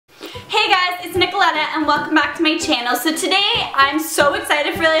Nicoletta and welcome back to my channel. So today I'm so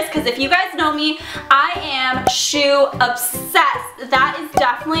excited for this because if you guys know me, I am shoe obsessed. That is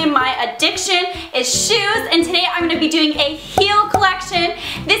definitely my addiction, is shoes, and today I'm going to be doing a heel collection.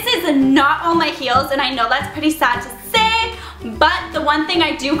 This is not all my heels and I know that's pretty sad to say, but the one thing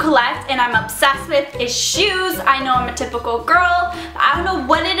I do collect and I'm obsessed with is shoes. I know I'm a typical girl. I don't know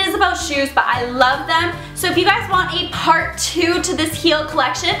what it is about shoes, but I love them. So if you guys want a part 2 to this heel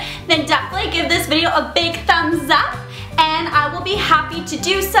collection, then definitely give this video a big thumbs up and I will be happy to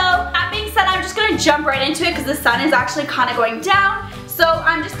do so. That being said, I'm just going to jump right into it because the sun is actually kind of going down. So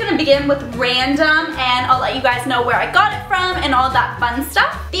I'm just going to begin with random and I'll let you guys know where I got it from and all that fun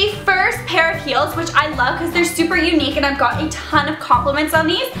stuff. The first pair of heels, which I love because they're super unique and I've got a ton of compliments on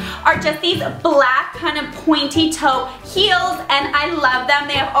these, are just these black kind of pointy toe heels and I love them.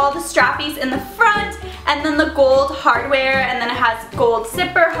 They have all the strappies in the front and then the gold hardware, and then it has gold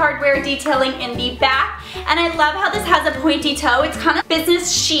zipper hardware detailing in the back. And I love how this has a pointy toe. It's kind of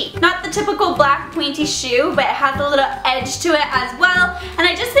business chic. Not the typical black pointy shoe, but it has a little edge to it as well. And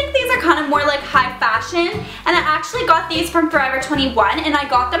I just think these are kind of more like high fashion. And I actually got these from Forever 21 and I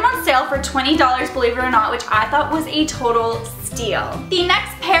got them on sale for $20, believe it or not, which I thought was a total steal. The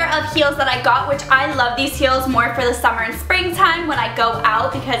next pair of heels that I got, which I love these heels more for the summer and springtime when I go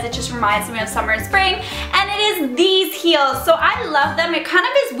out because it just reminds me of summer and spring, and it is these heels. So I love them. It kind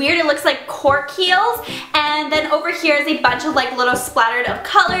of is weird. It looks like cork heels, and then over here is a bunch of like little splattered of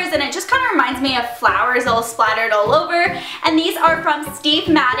colors, and it just kind of reminds me of flowers all splattered all over. And these are from Steve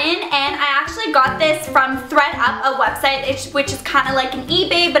Madden, and I actually got this from ThredUp, a website which is kind of like an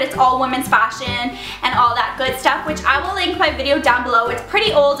eBay, but it's all women's fashion and all that good stuff, which I will link my video down below. It's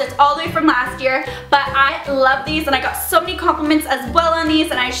pretty old. It's all the way from last year, but I love these and I got so many compliments as well on these,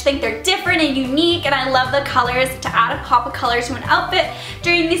 and I just think they're different and unique, and I love the colors to add a pop of color to an outfit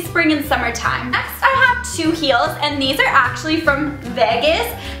during the spring and summertime. Next, I have two heels, and these are actually from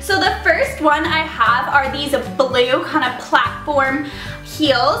Vegas. So the first one I have are these blue kind of platform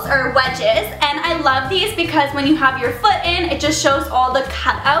heels or wedges, and I love these because when you have your foot in, it just shows all the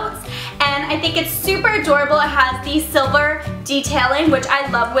cutouts, and I think it's super adorable. It has the silver detailing, which I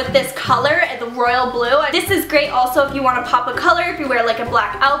love with this color, the royal blue. This is great also if you want to pop a color, if you wear like a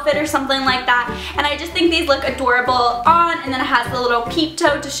black outfit or something like that, and I just think these look adorable on, and then it has the little peep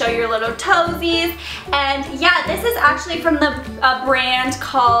toe to show your little toesies. And yeah, this is actually from the brand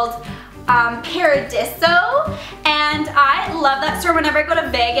called Paradiso, and I love that store whenever I go to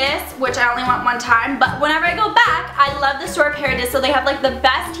Vegas, which I only went one time, but whenever I go back, I love the store Paradiso. They have like the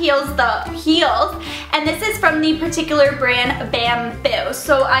best heels, and this is from the particular brand Bamboo.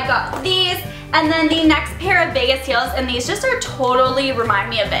 So I got these, and then the next pair of Vegas heels, and these just are totally remind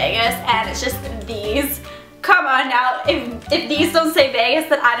me of Vegas, and it's just these. Come on now, if these don't say Vegas,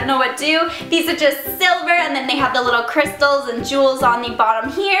 then I don't know what do. These are just silver, and then they have the little crystals and jewels on the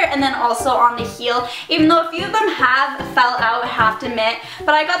bottom here, and then also on the heel, even though a few of them have fell out, I have to admit.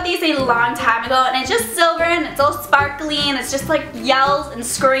 But I got these a long time ago, and it's just silver, and it's all sparkly, and it's just like yells and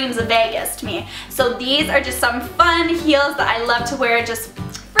screams of Vegas to me. So these are just some fun heels that I love to wear just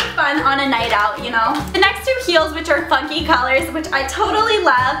for fun on a night out, you know. The next two heels, which are funky colors, which I totally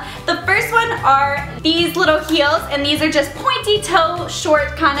love. The first one are these little heels, and these are just pointy toe,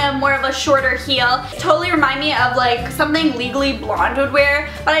 short, kind of more of a shorter heel. Totally remind me of like something Legally Blonde would wear,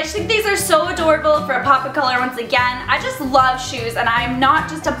 but I just think these are so adorable for a pop of color once again. I just love shoes, and I'm not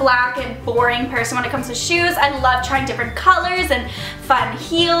just a black and boring person when it comes to shoes. I love trying different colors and fun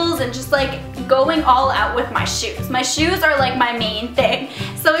heels and just like going all out with my shoes. My shoes are like my main thing.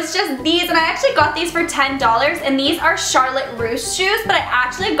 So it's just these, and I actually got these for $10, and these are Charlotte Russe shoes, but I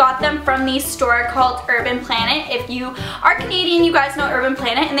actually got them from the store called Urban Planet. If you are Canadian, you guys know Urban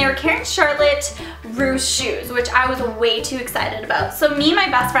Planet, and they were carrying Charlotte Russe shoes, which I was way too excited about. So me and my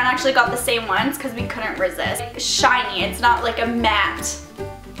best friend actually got the same ones because we couldn't resist. Shiny, it's not like a matte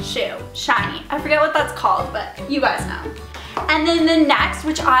shoe. Shiny. I forget what that's called, but you guys know. And then the next,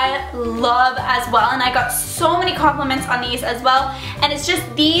 which I love as well, and I got so many compliments on these as well, and it's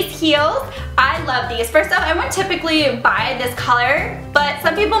just these heels. I love these. First off, I wouldn't typically buy this color, but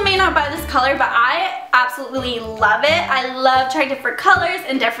some people may not buy this color, but I absolutely love it. I love trying different colors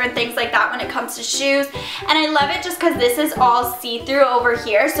and different things like that when it comes to shoes, and I love it just because this is all see-through over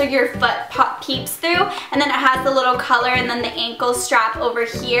here, so your foot peeps through, and then it has the little color and then the ankle strap over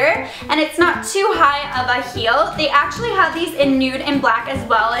here, and it's not too high of a heel. They actually have these in nude and black as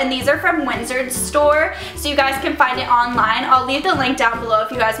well, and these are from Windsor's store, so you guys can find it online. I'll leave the link down below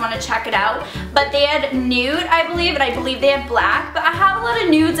if you guys want to check it out. But they had nude, I believe, and I believe they have black, but I have a lot of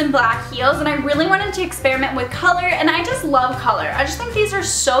nudes and black heels, and I really wanted to to experiment with color, and I just love color. I just think these are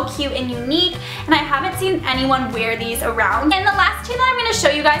so cute and unique, and I haven't seen anyone wear these around. And the last two that I'm going to show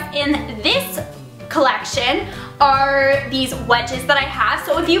you guys in this collection are these wedges that I have.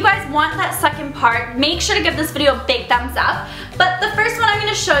 So if you guys want that second part, make sure to give this video a big thumbs up. But the first one I'm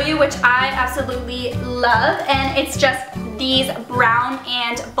going to show you, which I absolutely love, and it's just these brown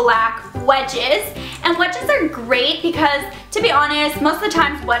and black wedges. And wedges are great because, to be honest, most of the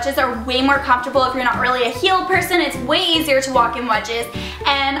times wedges are way more comfortable if you're not really a heel person. It's way easier to walk in wedges.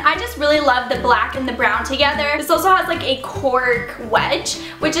 And I just really love the black and the brown together. This also has like a cork wedge,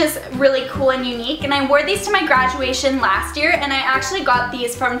 which is really cool and unique. And I wore these to my graduation last year, and I actually got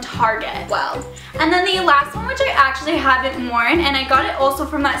these from Target. Well, and then the last one, which I actually haven't worn, and I got it also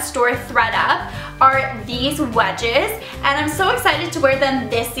from that store ThredUp, are these wedges, and I'm so excited to wear them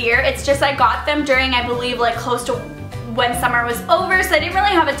this year. It's just I got them during, I believe, like close to when summer was over, so I didn't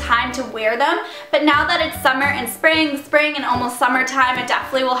really have a time to wear them. But now that it's summer and spring and almost summertime, I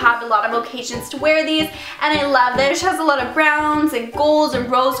definitely will have a lot of occasions to wear these, and I love this. It has a lot of browns and golds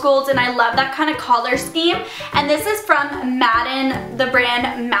and rose golds, and I love that kind of collar scheme. And this is from Madden, the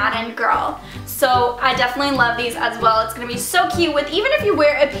brand Madden Girl. So I definitely love these as well. It's gonna be so cute with, even if you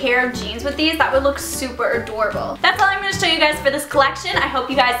wear a pair of jeans with these, that would look super adorable. That's all I'm gonna show you guys for this collection. I hope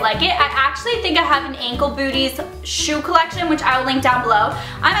you guys like it. I actually think I have an ankle booties shoe collection, which I will link down below.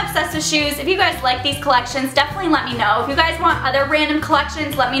 I'm obsessed with shoes. If you guys like these collections, definitely let me know. If you guys want other random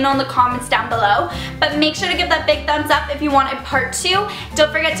collections, let me know in the comments down below. But make sure to give that big thumbs up if you want a part 2.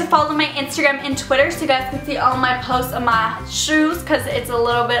 Don't forget to follow my Instagram and Twitter so you guys can see all my posts on my shoes, because it's a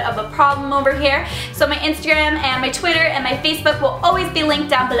little bit of a problem over here. So my Instagram and my Twitter and my Facebook will always be linked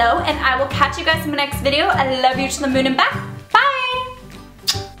down below, and I will catch you guys in my next video. I love you to the moon and back.